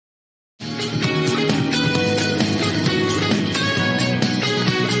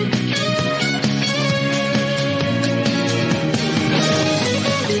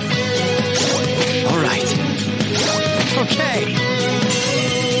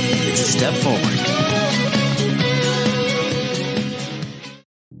step forward.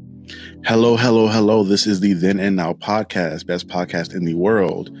 Hello. This is the Then and Now podcast, best podcast in the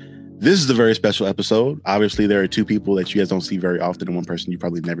world. This is a very special episode. Obviously, there are two people that you guys don't see very often, and one person you've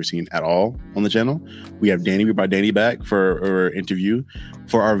probably never seen at all on the channel. We have Danny. We brought Danny back for our interview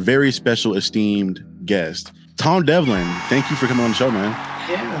for our very special, esteemed guest, Tom Devlin. Thank you for coming on the show, man.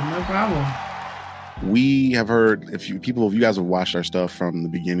 Yeah, no problem. We have heard, if you guys have watched our stuff from the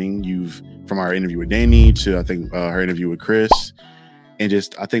beginning, from our interview with Danny to, I think, her interview with Chris. And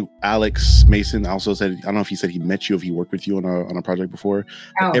I think Alex Mason also said, I don't know if he said he met you, if he worked with you on a project before.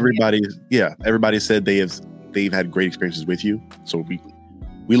 Everybody said they've had great experiences with you. So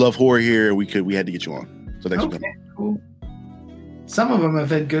we love horror here. We had to get you on. So thanks for coming. Cool. Some of them have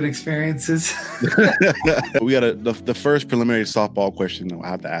had good experiences. We got the first preliminary softball question I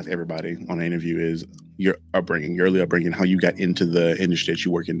have to ask everybody on an interview is your early upbringing, how you got into the industry that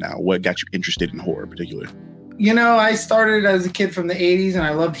you work in now. What got you interested in horror in particular? You know, I started as a kid from the 80s and I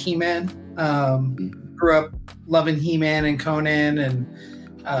loved He-Man. Grew up loving He-Man and Conan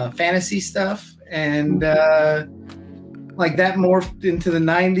and fantasy stuff. And like that morphed into the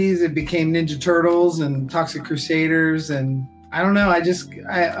 90s. It became Ninja Turtles and Toxic Crusaders. And I don't know.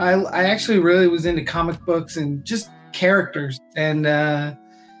 I actually really was into comic books and just characters. And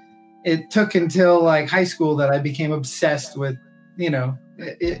it took until like high school that I became obsessed with, you know,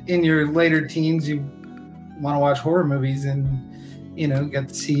 in your later teens, you want to watch horror movies and, you know, get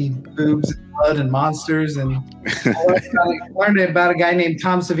to see boobs and blood and monsters. And I learned about a guy named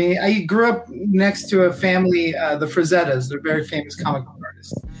Tom Savini. I grew up next to a family, the Frazettas. They're very famous comic book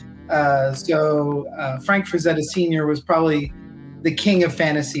artists. So Frank Frazetta Sr. was probably the king of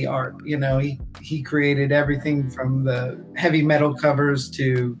fantasy art. You know, he created everything from the heavy metal covers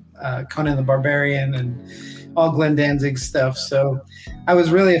to Conan the Barbarian and all Glenn Danzig stuff. So I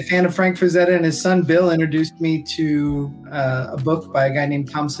was really a fan of Frank Frazetta, and his son Bill introduced me to a book by a guy named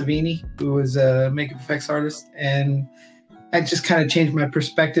Tom Savini, who was a makeup effects artist. And I just kind of changed my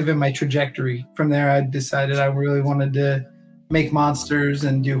perspective and my trajectory. From there, I decided I really wanted to make monsters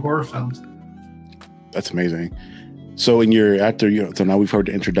and do horror films. That's amazing. So so now we've heard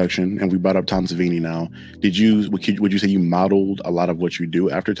the introduction and we brought up Tom Savini now. Would you say you modeled a lot of what you do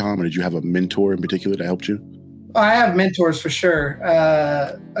after Tom, or did you have a mentor in particular that helped you? I have mentors for sure.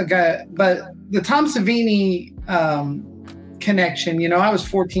 But the Tom Savini connection, you know, I was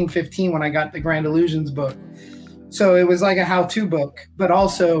 14, 15 when I got the Grand Illusions book. So it was like a how-to book, but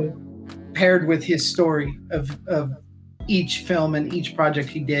also paired with his story of each film and each project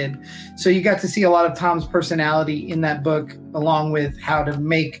he did. So you got to see a lot of Tom's personality in that book, along with how to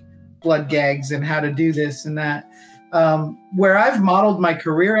make blood gags and how to do this and that. Where I've modeled my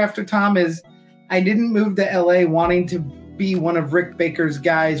career after Tom is I didn't move to LA wanting to be one of Rick Baker's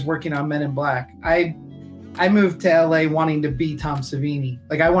guys working on Men in Black. I moved to LA wanting to be Tom Savini.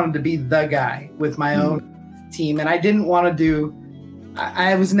 Like I wanted to be the guy with my own team. And I didn't want to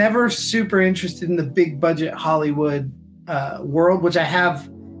I was never super interested in the big budget Hollywood world, which I have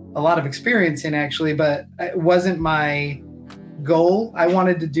a lot of experience in actually, but it wasn't my goal. I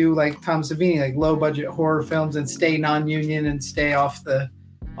wanted to do like Tom Savini, like low budget horror films and stay non-union and stay off the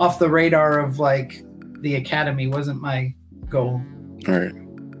radar of like the Academy. Wasn't my goal. All right.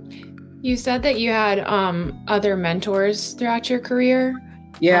 You said that you had other mentors throughout your career.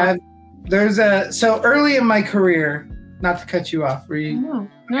 Yeah, so early in my career, not to cut you off. No.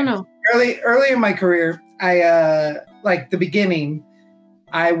 Early in my career, I like the beginning,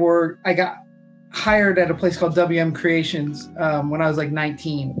 I got hired at a place called WM Creations when I was like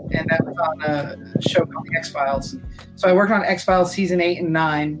 19, and that was on a show called The X-Files. So I worked on X-Files season 8 and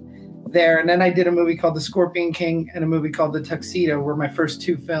 9 there, and then I did a movie called The Scorpion King and a movie called The Tuxedo, were my first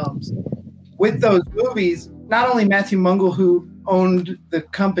two films. With those movies, not only Matthew Mungle, who owned the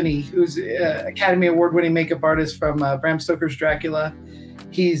company, who's Academy Award-winning makeup artist from Bram Stoker's Dracula,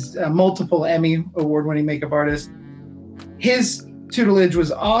 he's a multiple Emmy Award-winning makeup artist. His tutelage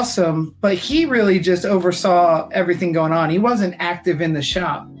was awesome, but he really just oversaw everything going on. He wasn't active in the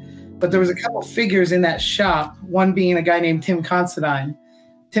shop, but there was a couple figures in that shop, one being a guy named Tim Considine.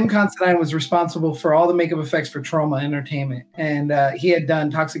 Tim Considine was responsible for all the makeup effects for Trauma Entertainment. And he had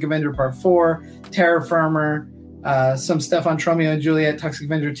done Toxic Avenger Part 4, Terror Firmer, some stuff on Romeo and Juliet, Toxic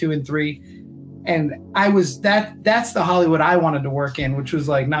Avenger 2 and 3. And I was that's the Hollywood I wanted to work in, which was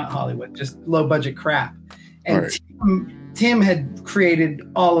like not Hollywood, just low budget crap. And right. Tim had created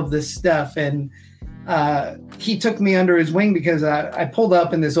all of this stuff, and he took me under his wing because I pulled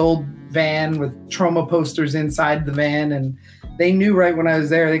up in this old van with Trauma posters inside the van, and they knew right when I was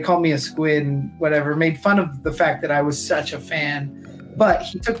there. They called me a squid and whatever, made fun of the fact that I was such a fan. but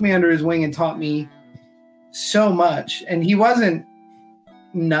he took me under his wing and taught me so much. And he wasn't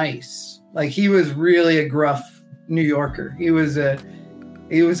nice. Like, he was really a gruff New Yorker. He was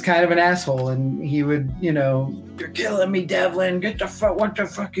kind of an asshole, and he would, you're killing me, Devlin. What the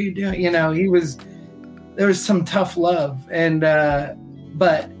fuck are you doing? There was some tough love, and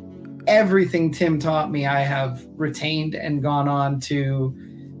but everything Tim taught me, I have retained and gone on to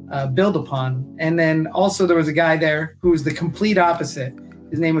build upon. And then also there was a guy there who was the complete opposite.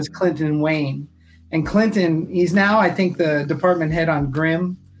 His name was Clinton Wayne, and Clinton, he's now, I think, the department head on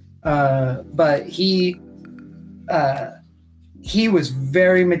Grimm, but he was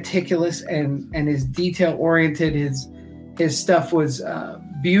very meticulous and his detail oriented. His stuff was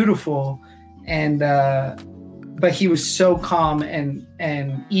beautiful, and but he was so calm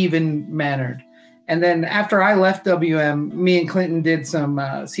and even mannered. And then after I left WM, me and Clinton did some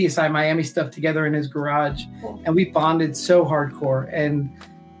CSI Miami stuff together in his garage, and we bonded so hardcore. And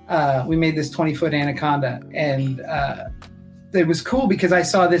we made this 20-foot anaconda, and it was cool because I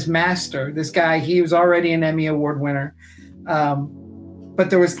saw this master, this guy. He was already an Emmy Award winner. But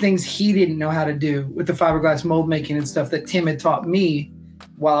there was things he didn't know how to do with the fiberglass mold making and stuff that Tim had taught me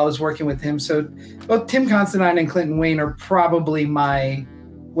while I was working with him. So both Tim Constantine and Clinton Wayne are probably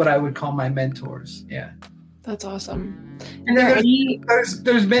what I would call my mentors. Yeah. That's awesome. And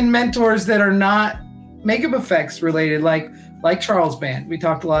there's been mentors that are not makeup effects related, like Charles Band. We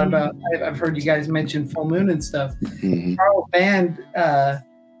talked a lot about, I've heard you guys mention Full Moon and stuff. Mm-hmm. Charles Band,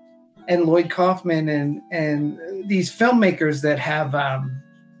 and Lloyd Kaufman and these filmmakers that have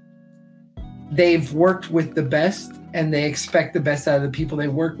they've worked with the best, and they expect the best out of the people they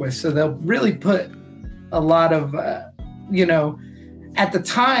work with. So they'll really put a lot of at the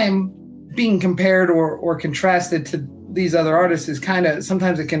time, being compared or contrasted to these other artists is kind of,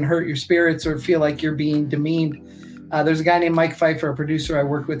 sometimes it can hurt your spirits or feel like you're being demeaned. There's a guy named Mike Pfeiffer, a producer I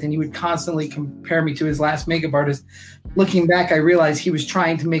worked with, and he would constantly compare me to his last makeup artist. Looking back, I realized he was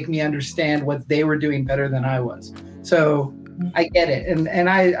trying to make me understand what they were doing better than I was. So I get it. And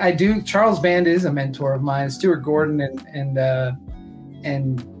I do. Charles Band is a mentor of mine. Stuart Gordon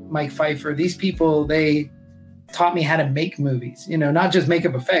and Mike Pfeiffer. These people, they taught me how to make movies, not just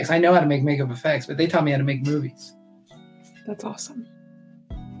makeup effects. I know how to make makeup effects, but they taught me how to make movies. That's awesome.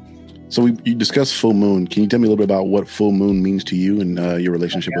 So you discussed Full Moon. Can you tell me a little bit about what Full Moon means to you and your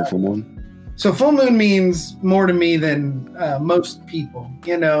relationship with Full Moon? So Full Moon means more to me than most people.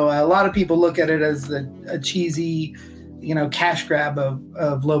 A lot of people look at it as a cheesy, cash grab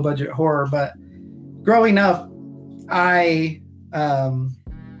of low budget horror. But growing up, I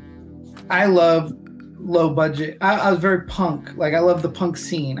loved low budget. I was very punk. Like, I love the punk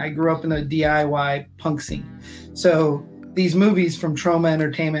scene. I grew up in the DIY punk scene. So these movies from Trauma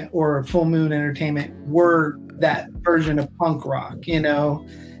Entertainment or Full Moon Entertainment were that version of punk rock.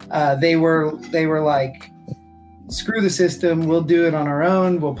 They were like, screw the system. We'll do it on our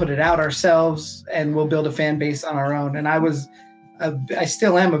own. We'll put it out ourselves, and we'll build a fan base on our own. And I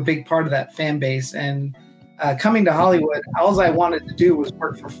still am a big part of that fan base. And coming to Hollywood, all I wanted to do was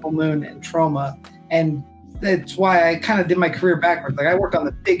work for Full Moon and Trauma. And that's why I kind of did my career backwards. Like, I worked on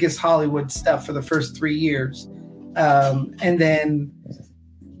the biggest Hollywood stuff for the first 3 years. And then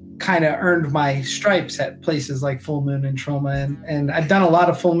kind of earned my stripes at places like Full Moon and Trauma. And I've done a lot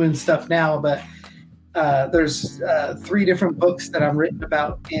of Full Moon stuff now, but there's 3 different books that I'm written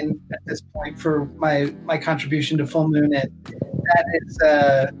about at this point for my contribution to Full Moon. And that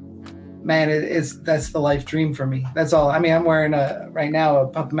is, that's the life dream for me. That's all. I mean, I'm wearing right now a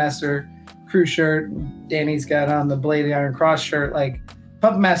Puppet Master crew shirt. Danny's got on the Blade Iron Cross shirt. Like,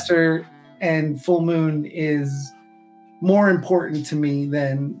 Puppet Master and Full Moon is more important to me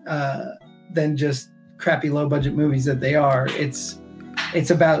than just crappy low budget movies that they are. It's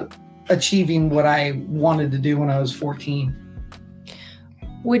about achieving what I wanted to do when I was 14.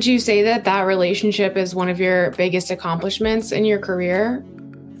 Would you say that relationship is one of your biggest accomplishments in your career?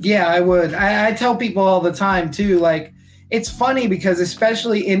 Yeah, I would. I tell people all the time too, like, it's funny because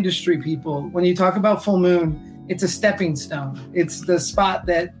especially industry people, when you talk about Full Moon, it's a stepping stone. It's the spot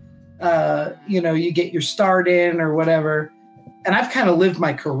that you get your start in or whatever. And I've kind of lived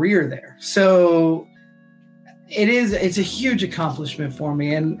my career there. So it's a huge accomplishment for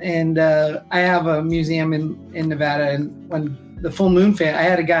me. And I have a museum in Nevada. And when the Full Moon fan, I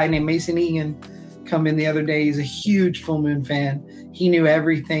had a guy named Mason Egan come in the other day. He's a huge Full Moon fan. He knew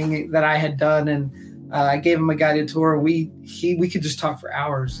everything that I had done. And I gave him a guided tour. We could just talk for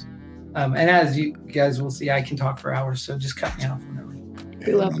hours. And as you guys will see, I can talk for hours. So just cut me off whenever.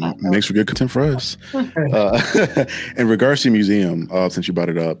 We love that. Makes for good content for us. In regards to museum, since you brought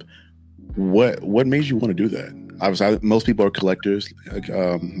it up, what made you want to do that? obviously most people are collectors,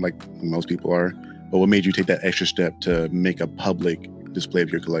 like most people are. But what made you take that extra step to make a public display of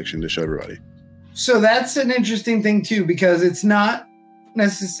your collection to show everybody? So that's an interesting thing too, because it's not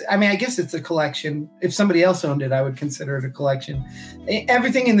necessarily, I mean, I guess it's a collection. If somebody else owned it, I would consider it a collection.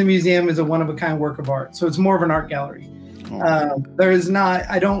 Everything in the museum is a one-of-a-kind work of art. So it's more of an art gallery.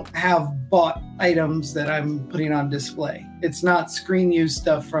 I don't have bought items that I'm putting on display. It's not screen use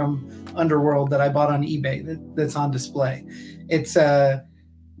stuff from Underworld that I bought on eBay that's on display. It's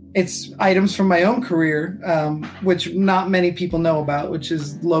items from my own career, which not many people know about, which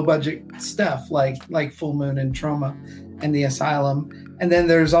is low budget stuff like Full Moon and Trauma and the Asylum. And then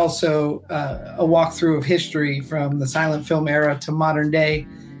there's also a walkthrough of history from the silent film era to modern day.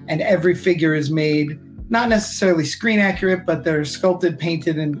 And every figure is made, not necessarily screen accurate, but they're sculpted,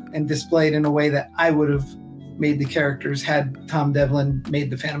 painted, and displayed in a way that I would have made the characters had Tom Devlin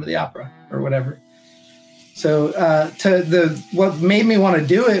made the Phantom of the Opera or whatever. So what made me want to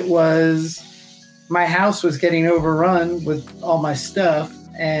do it was my house was getting overrun with all my stuff.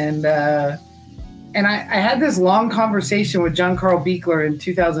 And I had this long conversation with John Carl Buechler in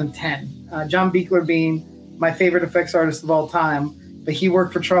 2010. John Buechler being my favorite effects artist of all time, but he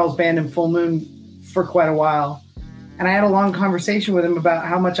worked for Charles Band and Full Moon for quite a while. And I had a long conversation with him about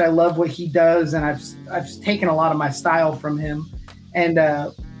how much I love what he does. And I've taken a lot of my style from him. And,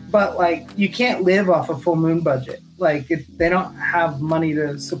 but like, you can't live off a Full Moon budget. Like they don't have money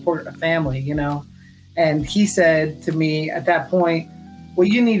to support a family, you know? And he said to me at that point, what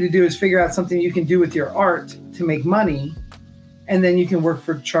you need to do is figure out something you can do with your art to make money. And then you can work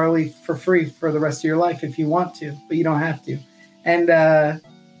for Charlie for free for the rest of your life if you want to, but you don't have to. And,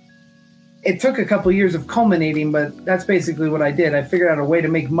 it took a couple years of culminating, but that's basically what I did. I figured out a way to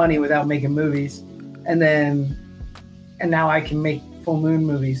make money without making movies. And now I can make Full Moon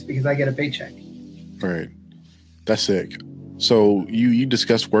movies because I get a paycheck. Right. That's sick. So you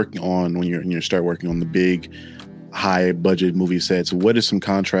discussed working on when you start working on the big high budget movie sets. What is some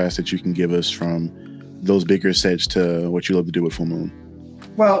contrast that you can give us from those bigger sets to what you love to do with Full Moon?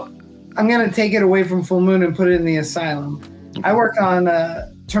 Well, I'm going to take it away from Full Moon and put it in the Asylum. Okay. I worked on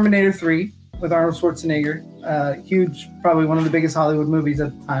Terminator 3 with Arnold Schwarzenegger. Huge, probably one of the biggest Hollywood movies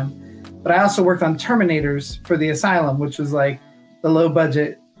at the time. But I also worked on Terminators for the Asylum, which was like the low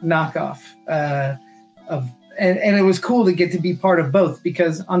budget knockoff and it was cool to get to be part of both,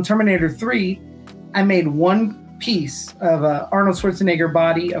 because on Terminator 3, I made one piece of Arnold Schwarzenegger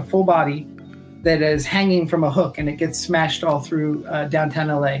body, a full body that is hanging from a hook, and it gets smashed all through downtown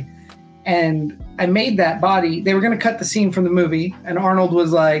LA. And I made that body. They were going to cut the scene from the movie, and Arnold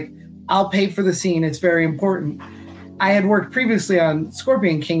was like, I'll pay for the scene. It's very important. I had worked previously on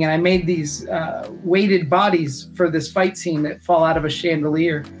Scorpion King, and I made these weighted bodies for this fight scene that fall out of a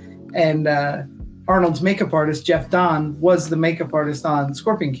chandelier. And Arnold's makeup artist, Jeff Don, was the makeup artist on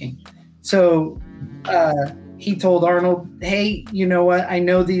Scorpion King. So he told Arnold, hey, you know what? I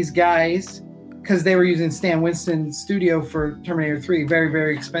know these guys, because they were using Stan Winston's studio for Terminator 3, very,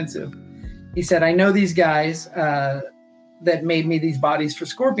 very expensive. He said, I know these guys that made me these bodies for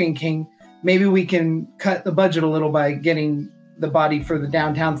Scorpion King. Maybe we can cut the budget a little by getting the body for the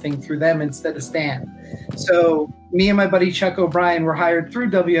downtown thing through them instead of Stan. So me and my buddy Chuck O'Brien were hired through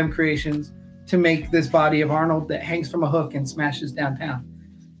WM Creations to make this body of Arnold that hangs from a hook and smashes downtown.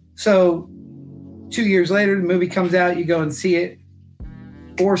 So 2 years later, the movie comes out, you go and see it.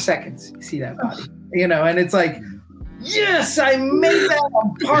 4 seconds, you see that body, you know, and it's like, yes, I made that.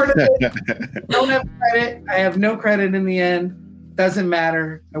 I'm part of it. Don't have credit. I have no credit in the end. Doesn't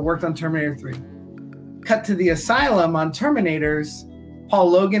matter. I worked on Terminator 3. Cut to the Asylum on Terminators. Paul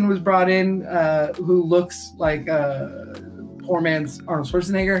Logan was brought in, who looks like poor man's Arnold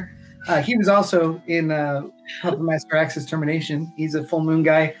Schwarzenegger. He was also in Puppet Master Axis Termination. He's a Full Moon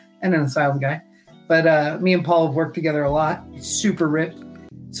guy and an Asylum guy. But me and Paul have worked together a lot. He's super ripped.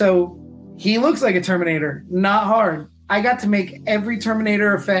 So he looks like a Terminator. Not hard. I got to make every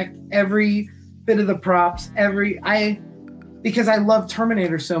Terminator effect, every bit of the props, because I love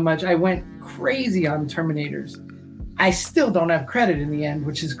Terminator so much, I went crazy on Terminators. I still don't have credit in the end,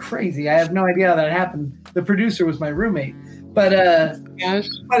 which is crazy. I have no idea how that happened. The producer was my roommate. But at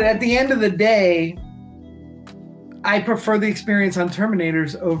the end of the day, I prefer the experience on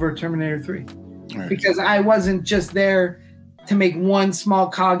Terminators over Terminator 3. Right. Because I wasn't just there to make one small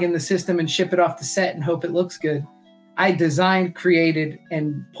cog in the system and ship it off the set and hope it looks good. I designed, created,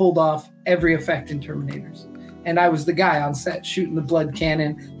 and pulled off every effect in Terminators. And I was the guy on set shooting the blood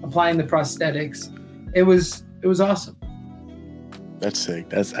cannon, applying the prosthetics. It was awesome. That's sick.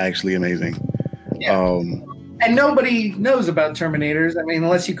 That's actually amazing. Yeah. And nobody knows about Terminators. I mean,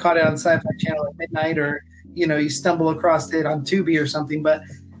 unless you caught it on Sci-Fi Channel at midnight or you stumble across it on Tubi or something. But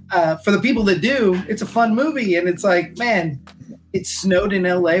for the people that do, it's a fun movie. And it's like, man, it snowed in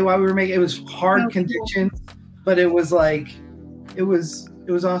LA while we were making it. It was hard conditions, but it was like, it was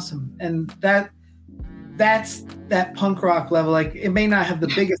awesome. And that's that punk rock level. Like, it may not have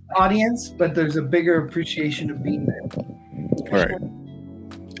the biggest audience, but there's a bigger appreciation of being there. All right.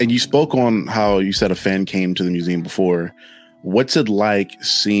 And you spoke on how you said a fan came to the museum before. What's it like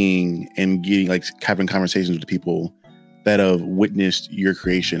seeing and getting, like, having conversations with people that have witnessed your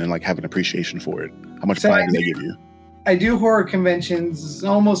creation and like have an appreciation for it? How much pride do they give you? I do horror conventions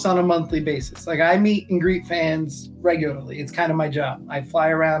almost on a monthly basis. Like, I meet and greet fans regularly. It's kind of my job. I fly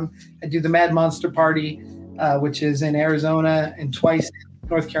around. I do the Mad Monster Party, which is in Arizona, and twice in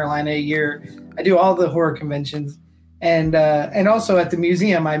North Carolina a year. I do all the horror conventions. And also at the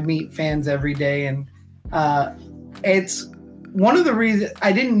museum, I meet fans every day. And it's one of the reasons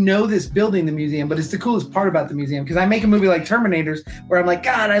I didn't know this building, the museum, but it's the coolest part about the museum, because I make a movie like Terminators where I'm like,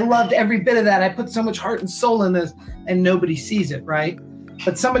 God, I loved every bit of that. I put so much heart and soul in this, and nobody sees it, right?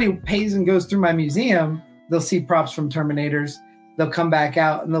 But somebody who pays and goes through my museum, they'll see props from Terminators. They'll come back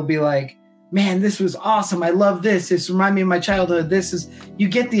out and they'll be like, man, this was awesome. I love this. This reminds me of my childhood. You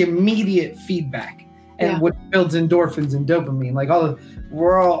get the immediate feedback. And what builds endorphins and dopamine. Like,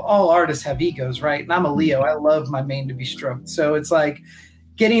 all artists have egos, right? And I'm a Leo. I love my mane to be stroked. So it's like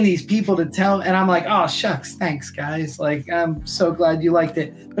getting these people to tell, and I'm like, oh, shucks, thanks, guys. Like, I'm so glad you liked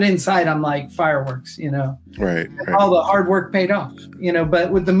it. But inside, I'm like fireworks, Right. All the hard work paid off,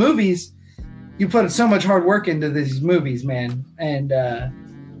 But with the movies, you put so much hard work into these movies, man. And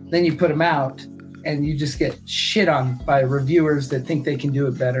then you put them out, and you just get shit on by reviewers that think they can do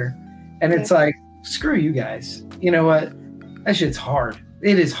it better. And it's like, screw you guys. You know what? That shit's hard.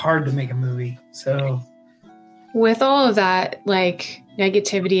 It is hard to make a movie. So with all of that, like,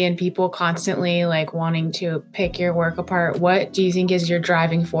 negativity and people constantly like wanting to pick your work apart, what do you think is your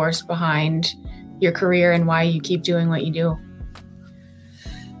driving force behind your career and why you keep doing what you do?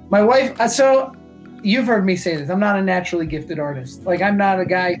 My wife, so you've heard me say this, I'm not a naturally gifted artist. Like, I'm not a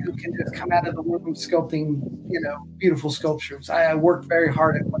guy who can just come out of the womb sculpting, beautiful sculptures. I work very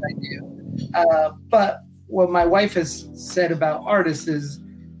hard at what I do. But what my wife has said about artists is,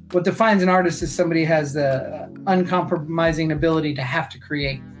 what defines an artist is somebody has the uncompromising ability to have to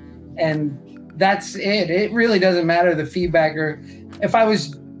create. And that's it. It really doesn't matter the feedback, or if I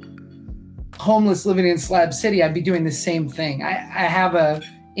was homeless living in Slab City, I'd be doing the same thing. I have a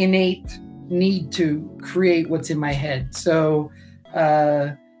innate need to create what's in my head. So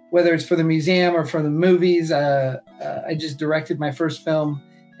whether it's for the museum or for the movies, I just directed my first film.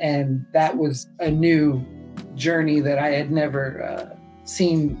 And that was a new journey that I had never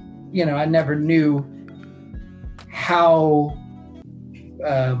seen. I never knew how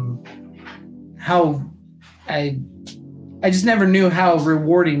I just never knew how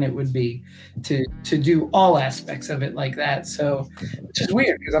rewarding it would be to do all aspects of it like that. So, which is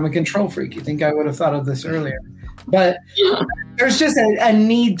weird because I'm a control freak. You think I would have thought of this earlier, but there's just a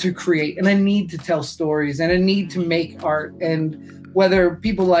need to create, and a need to tell stories, and a need to make art. And whether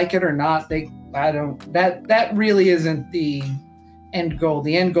people like it or not, that really isn't the end goal.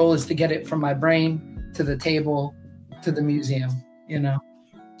 The end goal is to get it from my brain to the table to the museum, Yeah.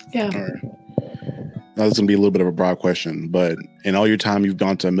 All right. Now, this is going to be a little bit of a broad question, but in all your time, you've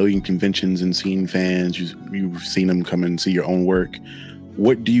gone to a million conventions and seen fans. You've seen them come and see your own work.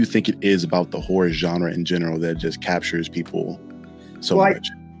 What do you think it is about the horror genre in general that just captures people so much?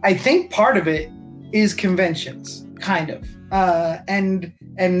 I think part of it is conventions, kind of. And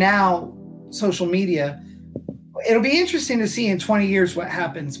now social media. It'll be interesting to see in 20 years what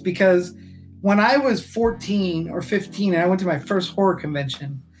happens, because when I was 14 or 15 and I went to my first horror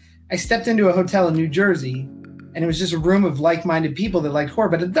convention, I stepped into a hotel in New Jersey, and it was just a room of like-minded people that liked horror.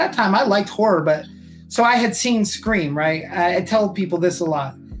 But at that time I liked horror, so I had seen Scream, right? I tell people this a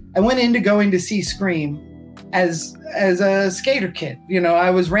lot. I went into going to see Scream as a skater kid. I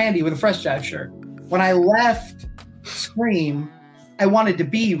was Randy with a Fresh Jive shirt. When I left Scream, I wanted to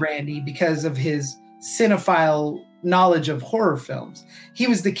be Randy because of his cinephile knowledge of horror films. He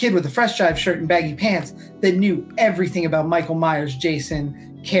was the kid with the Fresh Jive shirt and baggy pants that knew everything about Michael Myers, Jason,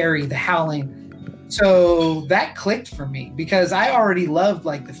 Carrie, The Howling. So that clicked for me because I already loved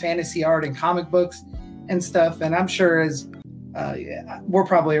like the fantasy art and comic books and stuff. And I'm sure we're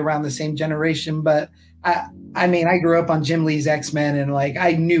probably around the same generation, but I grew up on Jim Lee's X-Men, and like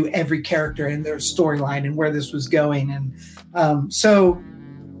I knew every character and their storyline and where this was going. And so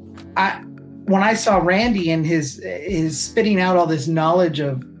when I saw Randy and his spitting out all this knowledge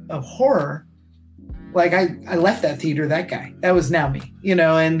of horror, like I left that theater, that guy, that was now me,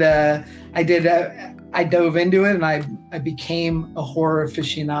 and I did I dove into it and I became a horror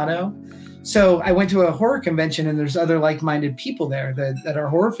aficionado. So I went to a horror convention and there's other like-minded people there that are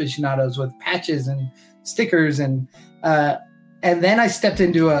horror aficionados with patches and stickers. And then I stepped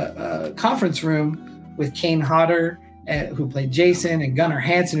into a conference room with Kane Hodder, who played Jason, and Gunnar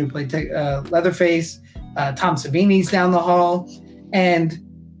Hansen, who played Leatherface. Tom Savini's down the hall. And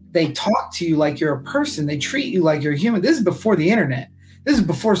they talk to you like you're a person. They treat you like you're a human. This is before the internet. This is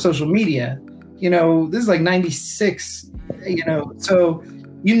before social media. This is like 96, so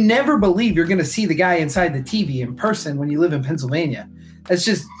you never believe you're going to see the guy inside the TV in person when you live in Pennsylvania. That's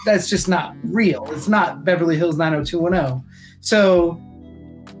just not real. It's not Beverly Hills 90210. So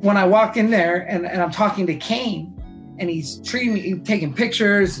when I walk in there and I'm talking to Kane and he's treating me, taking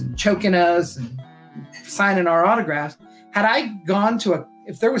pictures and choking us and signing our autographs, had I gone to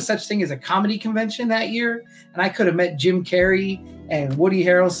if there was such thing as a comedy convention that year and I could have met Jim Carrey and Woody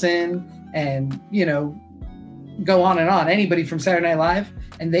Harrelson and, go on and on, anybody from Saturday Night Live,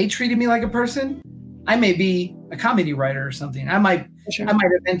 and they treated me like a person, I may be a comedy writer or something. I might have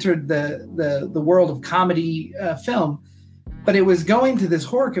entered the world of comedy film, but it was going to this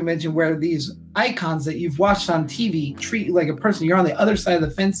horror convention where these icons that you've watched on TV treat you like a person. You're on the other side of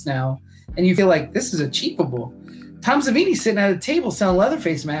the fence now, and you feel like this is achievable. Tom Savini's sitting at a table selling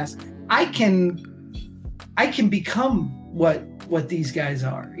Leatherface masks. I can become what these guys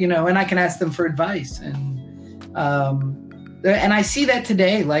are, and I can ask them for advice. And I see that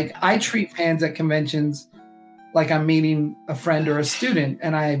today. Like, I treat fans at conventions like I'm meeting a friend or a student.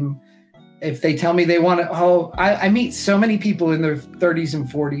 And if they tell me they want to, I meet so many people in their 30s and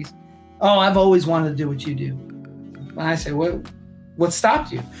 40s. Oh, I've always wanted to do what you do. And I say, what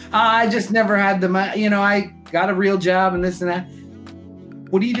stopped you? I just never had I got a real job and this and that.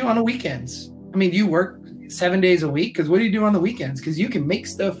 What do you do on the weekends? I mean, do you work 7 days a week? Because what do you do on the weekends? Because you can make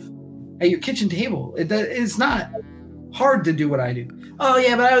stuff at your kitchen table. It's not hard to do what I do. Oh,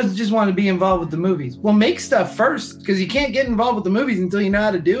 yeah, but I just want to be involved with the movies. Well, make stuff first, because you can't get involved with the movies until you know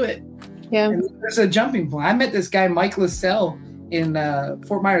how to do it. Yeah. And there's a jumping point. I met this guy, Mike LaSalle, in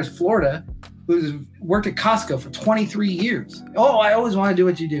Fort Myers, Florida, who's worked at Costco for 23 years. Oh, I always want to do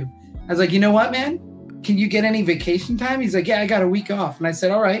what you do. I was like, you know what, man? Can you get any vacation time? He's like, yeah, I got a week off. And I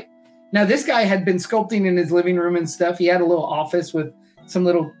said, all right. Now, this guy had been sculpting in his living room and stuff. He had a little office with some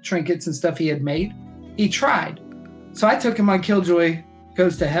little trinkets and stuff he had made. He tried. So I took him on Killjoy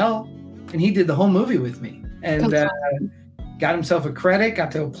Goes to Hell, and he did the whole movie with me. And got himself a credit,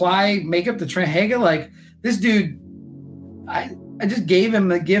 got to apply, makeup to Trent Haga. Like, this dude, I just gave him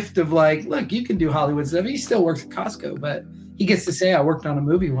the gift of, like, look, you can do Hollywood stuff. He still works at Costco, but he gets to say I worked on a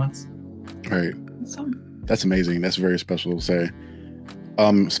movie once. Right. That's amazing. That's very special to say.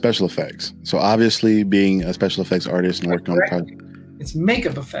 Special effects. So obviously, being a special effects artist and working on the project. It's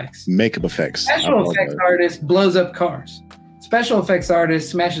makeup effects. Makeup effects. Special effects artist blows up cars. Special effects artist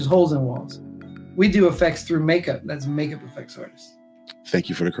smashes holes in walls. We do effects through makeup. That's makeup effects artist. Thank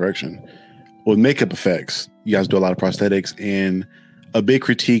you for the correction. With makeup effects, you guys do a lot of prosthetics, and a big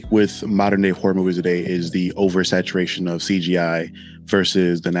critique with modern day horror movies today is the oversaturation of CGI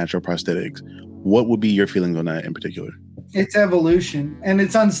versus the natural prosthetics. What would be your feelings on that in particular? It's evolution, and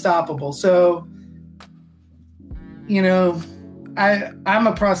it's unstoppable. So, I'm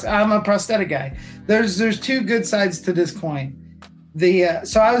a prosthetic guy. There's two good sides to this coin.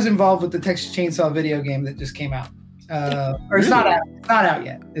 So I was involved with the Texas Chainsaw video game that just came out. Or it's not out. It's not out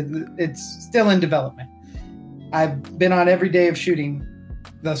yet. It's still in development. I've been on every day of shooting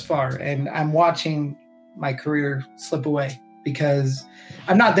thus far, and I'm watching my career slip away because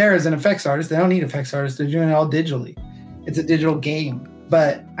I'm not there as an effects artist. They don't need effects artists. They're doing it all digitally. It's a digital game,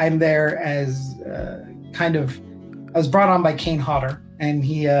 but I'm there as I was brought on by Kane Hodder, and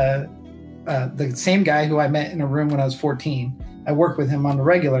he, the same guy who I met in a room when I was 14. I work with him on the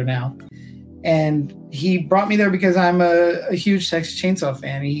regular now. And he brought me there because I'm a huge Texas Chainsaw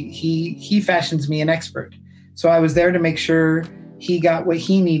fan. He fashions me an expert. So I was there to make sure he got what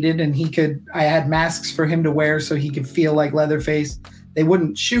he needed, and I had masks for him to wear so he could feel like Leatherface. They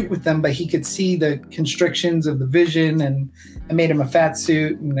wouldn't shoot with them, but he could see the constrictions of the vision, and I made him a fat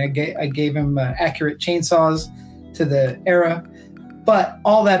suit, and I gave him accurate chainsaws to the era. But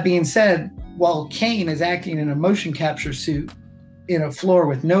all that being said, while Kane is acting in a motion capture suit in a floor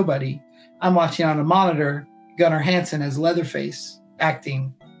with nobody, I'm watching on a monitor Gunnar Hansen as Leatherface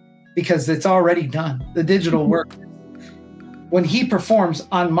acting, because it's already done. The digital work. When he performs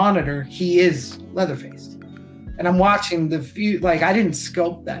on monitor, he is Leatherface. And I'm watching I didn't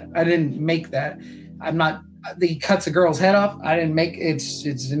sculpt that. I didn't make that. He cuts a girl's head off. I didn't make it's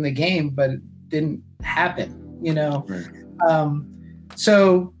in the game, but it didn't happen, Right.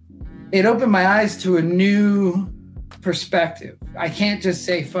 So it opened my eyes to a new perspective. I can't just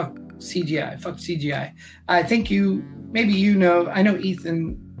say fuck CGI. I think I know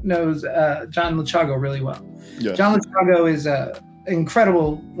Ethan knows John Luchago really well. Yes. John Luchago is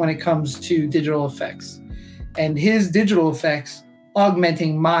incredible when it comes to digital effects, and his digital effects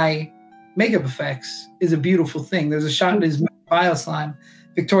augmenting my makeup effects is a beautiful thing. There's a shot in his Bioslime.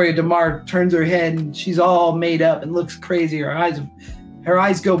 Victoria DeMar turns her head and she's all made up and looks crazy. Her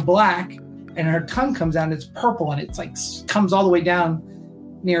eyes go black and her tongue comes out and it's purple and it's like comes all the way down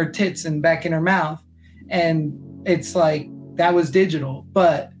near her tits and back in her mouth. And it's like, that was digital.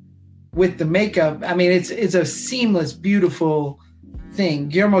 But with the makeup, I mean, it's a seamless, beautiful thing.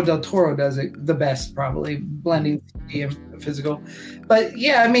 Guillermo del Toro does it the best, probably, blending 3D and physical. But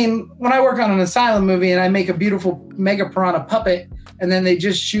yeah, I mean, when I work on an Asylum movie and I make a beautiful Mega Piranha puppet and then they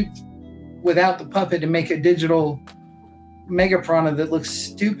just shoot without the puppet and make a digital Mega Piranha that looks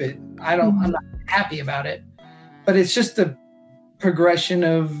stupid, I'm not happy about it. But it's just a progression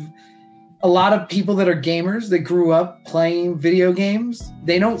of a lot of people that are gamers that grew up playing video games.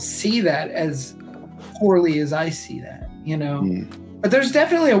 They don't see that as poorly as I see that, you know? But there's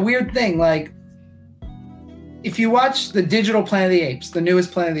definitely a weird thing. Like, if you watch the digital Planet of the Apes, the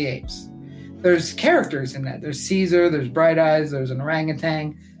newest Planet of the Apes, there's characters in that. There's Caesar, there's Bright Eyes, there's an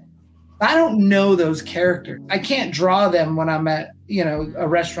orangutan. I don't know those characters. I can't draw them when I'm at, a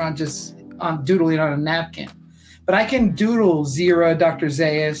restaurant just doodling on a napkin. But I can doodle Zira, Dr.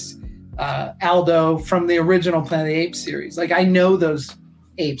 Zaius, Aldo from the original Planet of the Apes series. Like, I know those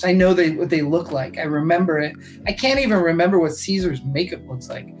apes. I know what they look like. I remember it. I can't even remember what Caesar's makeup looks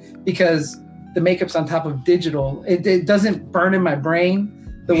like because the makeup's on top of digital. It doesn't burn in my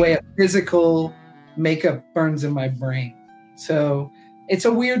brain the way a physical makeup burns in my brain. So it's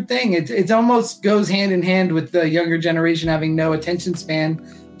a weird thing. It almost goes hand in hand with the younger generation having no attention span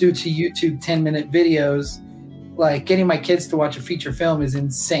due to YouTube 10-minute videos. Like, getting my kids to watch a feature film is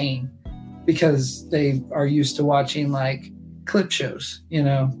insane because they are used to watching like clip shows,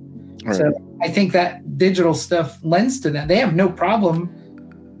 Right. So I think that digital stuff lends to that. They have no problem.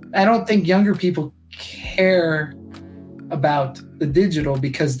 I don't think younger people care about the digital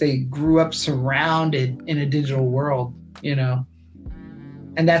because they grew up surrounded in a digital world, and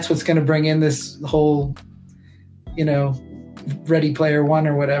that's what's going to bring in this whole, Ready Player One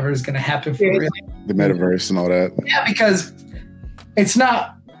or whatever is going to happen for real. The metaverse and all that. Yeah, because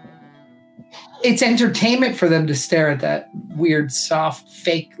it's entertainment for them to stare at that weird, soft,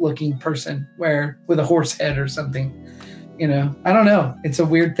 fake-looking person with a horse head or something. I don't know. It's a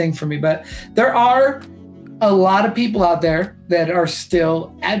weird thing for me. But there are a lot of people out there that are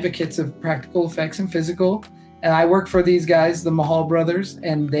still advocates of practical effects and physical. And I work for these guys, the Mahal brothers,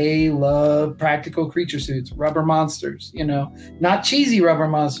 and they love practical creature suits, rubber monsters, not cheesy rubber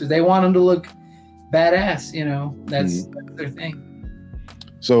monsters. They want them to look badass, that's their thing.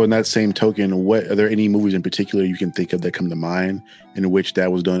 So in that same token, are there any movies in particular you can think of that come to mind in which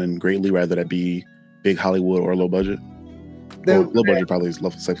that was done greatly, rather that be big Hollywood or low budget? Low budget probably is a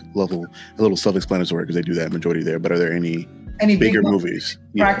little self-explanatory because they do that majority there. But are there any bigger movies?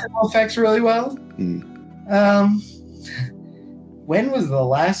 Practical effects really well? When was the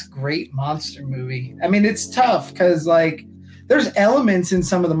last great monster movie? I mean, it's tough because there's elements in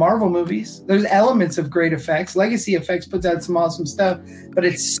some of the Marvel movies. There's elements of great effects. Legacy Effects puts out some awesome stuff, but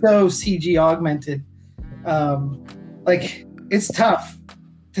it's so CG augmented. It's tough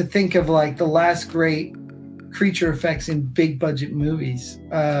to think of the last great creature effects in big budget movies.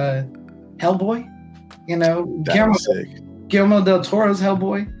 Hellboy, Guillermo del Toro's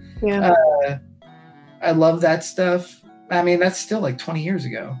Hellboy. Yeah. I love that stuff. I mean, that's still 20 years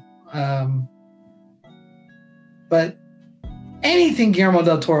ago. But anything Guillermo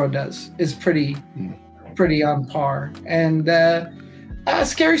del Toro does is pretty on par. And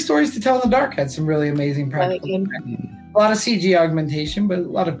Scary Stories to Tell in the Dark had some really amazing practical effects. A lot of CG augmentation, but a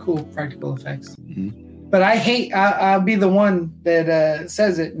lot of cool practical effects. Mm-hmm. But I'll be the one that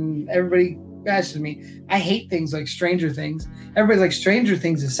says it, and everybody bashes me. I hate things like Stranger Things. Everybody's like, Stranger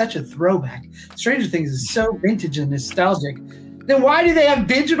Things is such a throwback. Stranger Things is so vintage and nostalgic. Then why do they have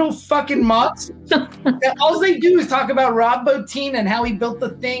digital fucking monsters? All they do is talk about Rob Bottin and how he built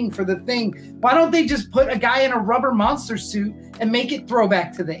the thing for the thing. Why don't they just put a guy in a rubber monster suit and make it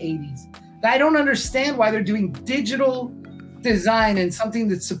throwback to the 80s? I don't understand why they're doing digital design in something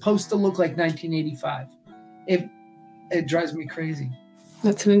that's supposed to look like 1985. It drives me crazy.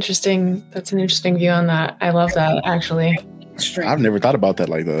 That's an interesting view on that. I love that, actually. I've never thought about that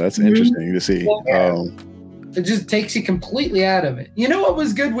like that. That's interesting to see. Yeah. It just takes you completely out of it. You know what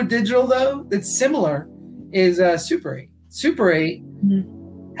was good with digital, though, that's similar, is Super 8. Super 8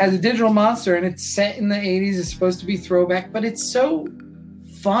 has a digital monster, and it's set in the 80s. It's supposed to be throwback, but it's so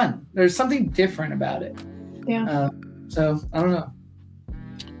fun. There's something different about it. Yeah. So I don't know.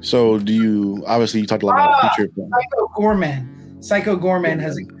 So do you? Obviously, you talked a lot about creature film. Psycho Gorman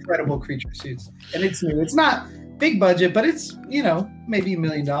has incredible creature suits, and it's new. It's not big budget, but it's maybe $1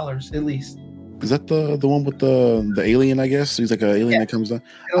 million at least. Is that the one with the alien? I guess he's like an alien that comes down.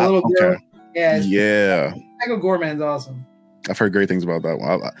 And a little girl. Okay. Yeah. Psycho Gorman's awesome. I've heard great things about that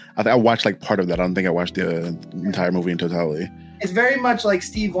one. I watched like part of that. I don't think I watched the entire movie in totality. It's very much like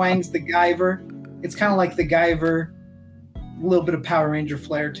Steve Wang's The Guyver. It's kind of like The Guyver, a little bit of Power Ranger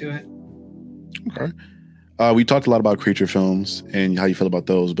flair to it. Okay. We talked a lot about creature films and how you feel about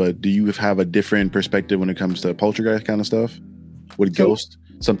those, but do you have a different perspective when it comes to poltergeist kind of stuff? With Ghost?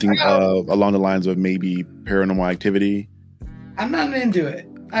 Something along the lines of maybe Paranormal Activity? I'm not into it.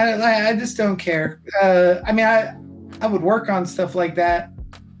 I just don't care. I would work on stuff like that,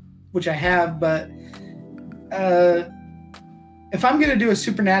 which I have, but if I'm going to do a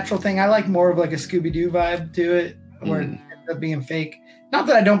supernatural thing, I like more of like a Scooby-Doo vibe to it, where it ends up being fake. Not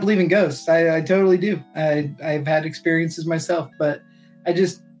that I don't believe in ghosts. I totally do. I've had experiences myself, but I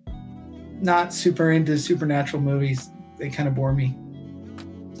just not super into supernatural movies. They kind of bore me.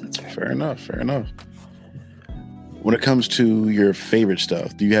 That's fair enough. When it comes to your favorite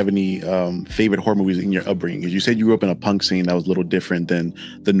stuff, do you have any favorite horror movies in your upbringing? Because you said you grew up in a punk scene that was a little different than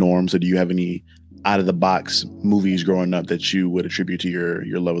the norm. So do you have any out of the box movies growing up that you would attribute to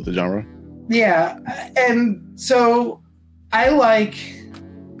your love of the genre? Yeah. And so I like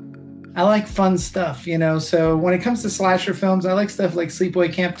fun stuff, so when it comes to slasher films, I like stuff like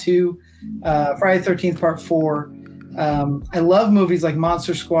Sleepaway Camp 2, Friday the 13th Part 4. I love movies like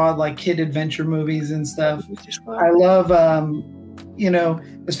Monster Squad, like kid adventure movies and stuff. I love,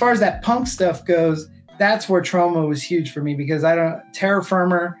 as far as that punk stuff goes, that's where Troma was huge for me, because Terra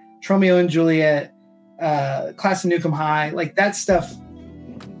Firma, Tromeo and Juliet, Class of Nukem High, like that stuff,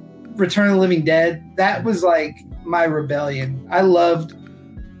 Return of the Living Dead, that was like my rebellion. I loved,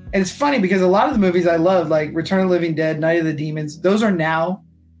 and it's funny because a lot of the movies I love, like Return of the Living Dead, Night of the Demons, those are now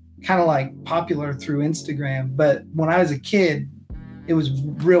kind of like popular through Instagram. But when I was a kid, it was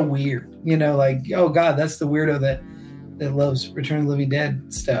real weird, like, oh God, that's the weirdo that loves Return of the Living Dead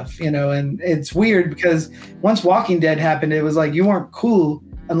stuff, and it's weird because once Walking Dead happened, it was like you weren't cool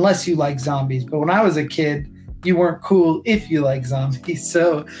unless you like zombies. But when I was a kid, you weren't cool if you like zombies.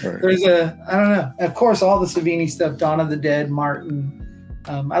 So there's I don't know. Of course, all the Savini stuff, Dawn of the Dead, Martin.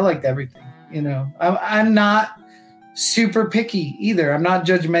 I liked everything. I'm not super picky either. I'm not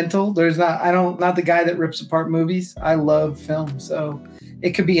judgmental. Not the guy that rips apart movies. I love film. So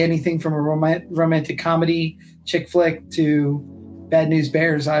it could be anything from a romantic comedy, chick flick, to Bad News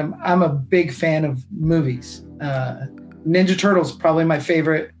Bears. I'm a big fan of movies. Ninja Turtles, probably my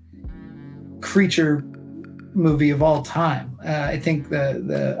favorite creature movie of all time. I think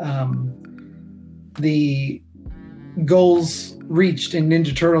the goals reached in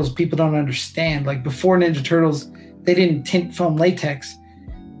Ninja Turtles, people don't understand. Like before Ninja Turtles, they didn't tint foam latex,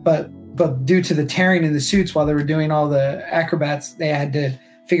 but due to the tearing in the suits while they were doing all the acrobats, they had to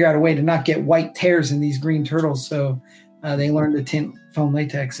figure out a way to not get white tears in these green turtles. So they learned to tint foam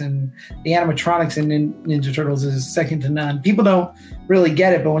latex, and the animatronics in Ninja Turtles is second to none. People don't really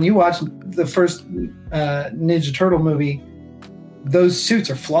get it, but when you watch the first Ninja Turtle movie, those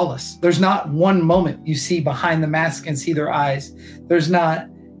suits are flawless. There's not one moment you see behind the mask and see their eyes. They're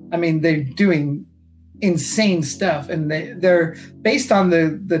doing insane stuff, and they're based on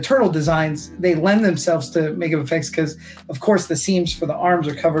the turtle designs. They lend themselves to makeup effects because, of course, the seams for the arms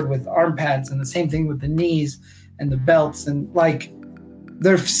are covered with arm pads, and the same thing with the knees and the belts, and like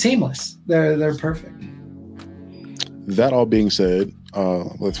they're seamless. They're perfect. That all being said,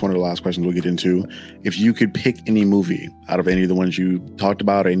 that's one of the last questions we'll get into. If you could pick any movie out of any of the ones you talked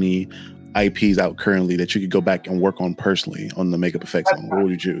about, or any IPs out currently that you could go back and work on personally on the makeup effects on, what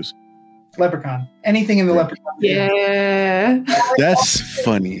would you choose? Leprechaun. Anything in the Leprechaun. Yeah. That's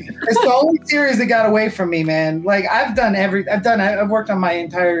funny. It's the only series that got away from me, man. Like I've worked on my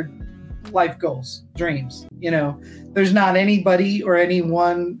entire life goals, dreams. There's not anybody or any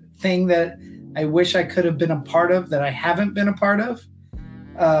one thing that I wish I could have been a part of that I haven't been a part of.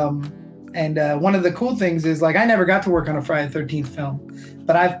 And one of the cool things is, like, I never got to work on a Friday the 13th film,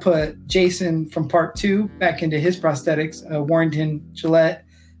 but I've put Jason from part 2 back into his prosthetics, Warrington Gillette,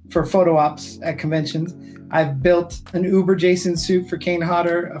 for photo ops at conventions. I've built an Uber Jason suit for Kane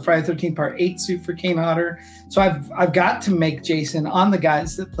Hodder, a Friday the 13th Part 8 suit for Kane Hodder. So I've got to make Jason on the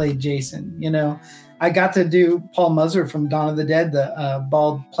guys that played Jason. I got to do Paul Muzzar from Dawn of the Dead, the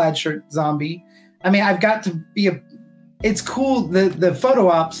bald plaid shirt zombie. I mean, I've got to be it's cool. The photo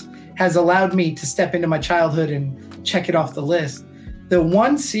ops has allowed me to step into my childhood and check it off the list. The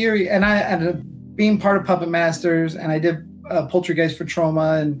one series, and I ended up being part of Puppet Masters, and I did Poultrygeist for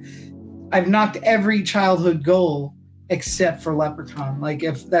Trauma, and I've knocked every childhood goal except for Leprechaun. Like,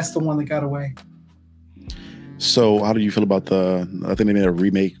 if that's the one that got away. So how do you feel about I think they made a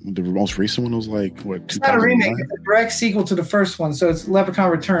remake. The most recent one was like, what, 2009? It's not a remake. It's a direct sequel to the first one. So it's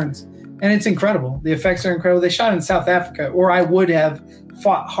Leprechaun Returns. And it's incredible. The effects are incredible. They shot in South Africa, or I would have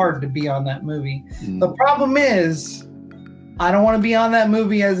fought hard to be on that movie. The problem is, I don't want to be on that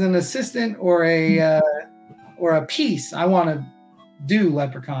movie as an assistant or a piece. I want to do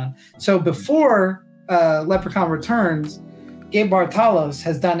Leprechaun. So before Leprechaun Returns, Gabe Bartalos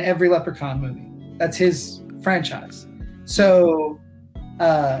has done every Leprechaun movie. That's his franchise. So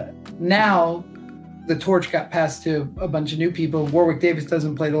now the torch got passed to a bunch of new people. Warwick Davis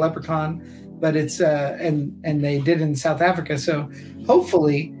doesn't play the Leprechaun, but it's and they did in South Africa. So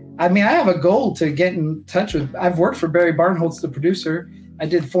hopefully, I mean, I have a goal to get in touch with. I've worked for Barry Barnholtz, the producer. I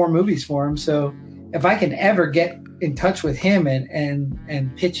did 4 movies for him. So if I can ever get in touch with him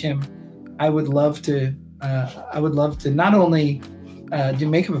and pitch him, I would love to. I would love to not only do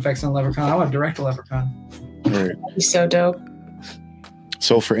makeup effects on Leprechaun. I want to direct a Leprechaun. Right. That'd be so dope.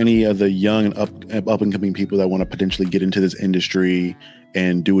 So for any of the young and up and coming people that want to potentially get into this industry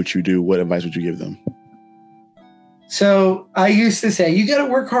and do what you do, what advice would you give them? So I used to say, you got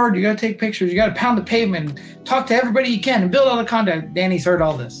to work hard. You got to take pictures. You got to pound the pavement, talk to everybody you can, and build all the content. Danny's heard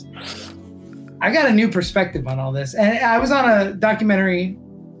all this. I got a new perspective on all this. And I was on a documentary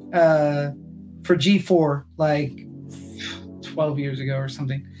for G4 like 12 years ago or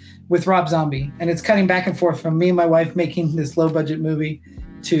something with Rob Zombie. And it's cutting back and forth from me and my wife making this low budget movie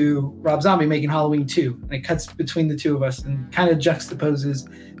to Rob Zombie making Halloween 2. And it cuts between the two of us and kind of juxtaposes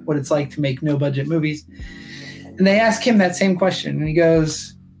what it's like to make no budget movies. And they ask him that same question. And he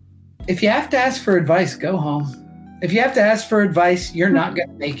goes, if you have to ask for advice, go home. If you have to ask for advice, you're not going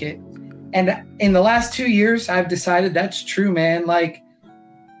to make it. And in the last 2 years, I've decided that's true, man. Like,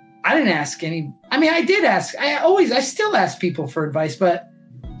 I didn't ask any. I mean, I did ask. I still ask people for advice, but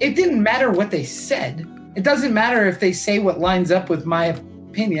it didn't matter what they said. It doesn't matter if they say what lines up with my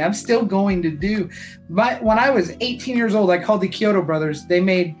opinion. I'm still going to do. But when I was 18 years old, I called the Kyoto Brothers. They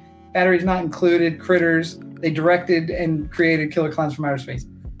made Batteries Not Included, Critters. They directed and created Killer Clowns from Outer Space.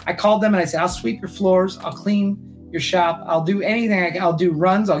 I called them and I said, I'll sweep your floors. I'll clean your shop. I'll do anything. I'll do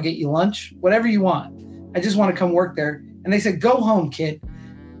runs. I'll get you lunch, whatever you want. I just want to come work there. And they said, go home, kid.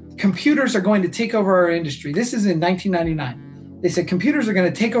 Computers are going to take over our industry. This is in 1999. They said, computers are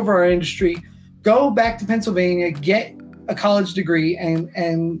going to take over our industry. Go back to Pennsylvania, get a college degree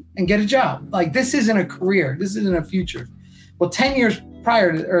and get a job. Like, this isn't a career. This isn't a future. Well, 10 years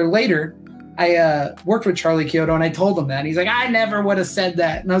later, I worked with Charlie Kyoto and I told him that. And he's like, I never would have said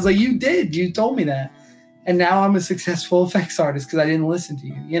that. And I was like, you did. You told me that. And now I'm a successful effects artist because I didn't listen to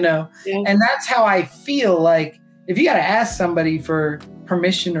you, you know? Yeah. And that's how I feel. Like, if you got to ask somebody for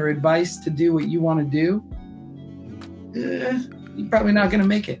permission or advice to do what you want to do, you're probably not going to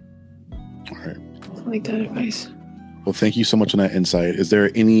make it. All right. I like that advice. Well, thank you so much on that insight. Is there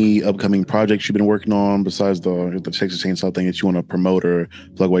any upcoming projects you've been working on besides the Texas Chainsaw thing that you want to promote or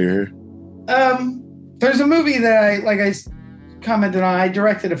plug while you're here? There's a movie that I commented on. I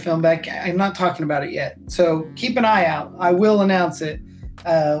directed a film back. I'm not talking about it yet. So keep an eye out. I will announce it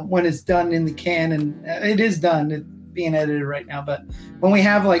when it's done in the can, and it is done. It's being edited right now. But when we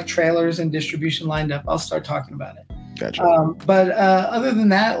have like trailers and distribution lined up, I'll start talking about it. Gotcha. But other than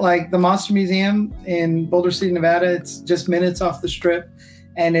that, like the Monster Museum in Boulder City, Nevada, it's just minutes off the strip,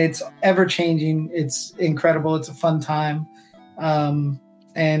 and it's ever changing. It's incredible. It's a fun time.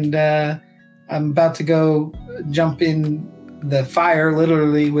 And I'm about to go jump in the fire,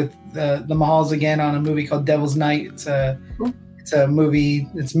 literally, with the Mahals again on a movie called Devil's Night. It's a movie.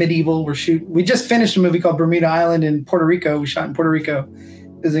 It's medieval. We just finished a movie called Bermuda Island in Puerto Rico. We shot in Puerto Rico.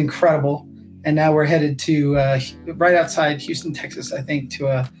 It was incredible. And now we're headed to right outside Houston, Texas, I think, to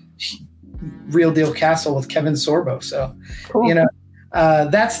a Real Deal Castle with Kevin Sorbo. So, cool. You know,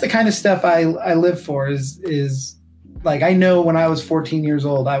 that's the kind of stuff I live for. Is like, I know when I was 14 years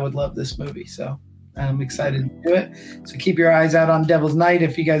old, I would love this movie. So I'm excited to do it. So keep your eyes out on Devil's Night.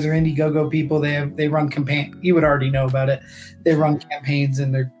 If you guys are Indiegogo people, they run campaign. You would already know about it. They run campaigns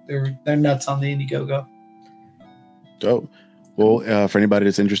and they're nuts on the Indiegogo. Dope. Well, for anybody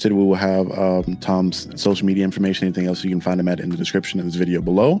that's interested, we will have Tom's social media information. Anything else, you can find him in the description of this video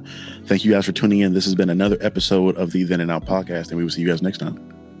below. Thank you guys for tuning in. This has been another episode of the Then and Out podcast, and we will see you guys next time.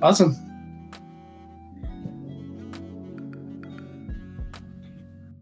 Awesome.